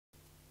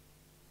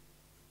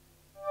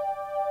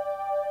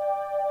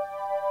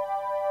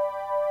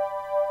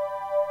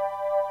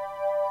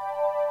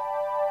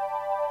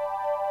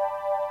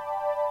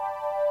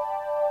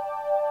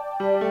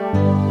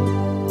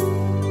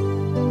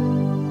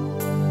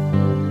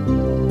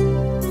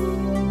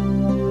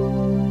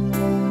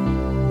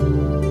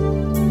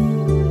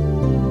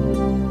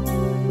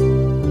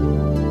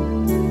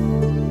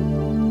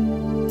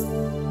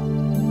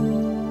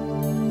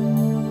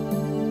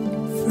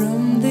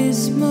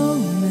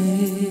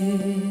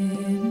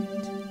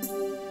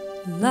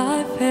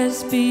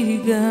has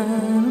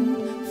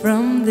begun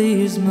from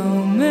this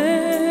moment.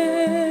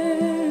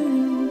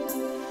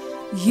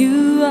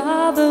 You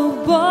are the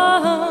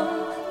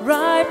one,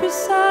 right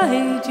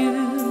beside you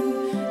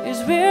is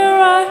where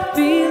I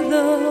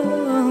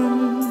belong.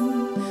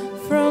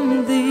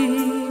 From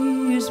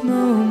this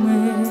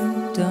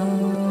moment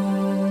on,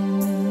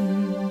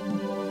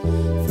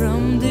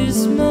 from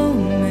this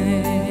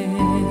moment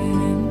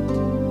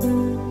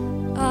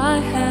I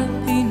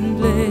have been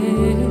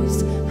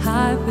blessed.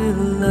 I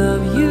will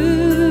love you.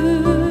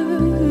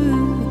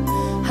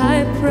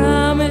 I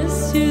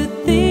promise you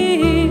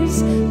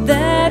this,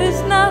 that is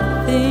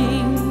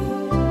nothing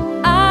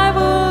I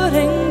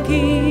wouldn't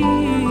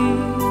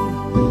give.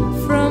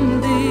 From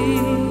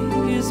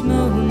this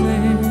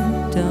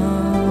moment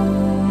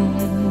on,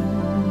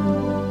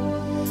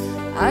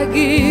 I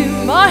give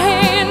my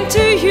hand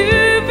to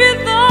you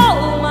with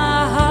all my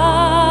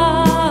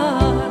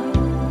heart.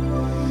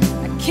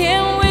 I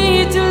can't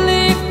wait to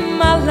live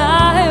my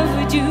life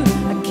with you.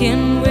 I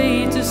can't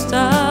wait to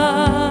start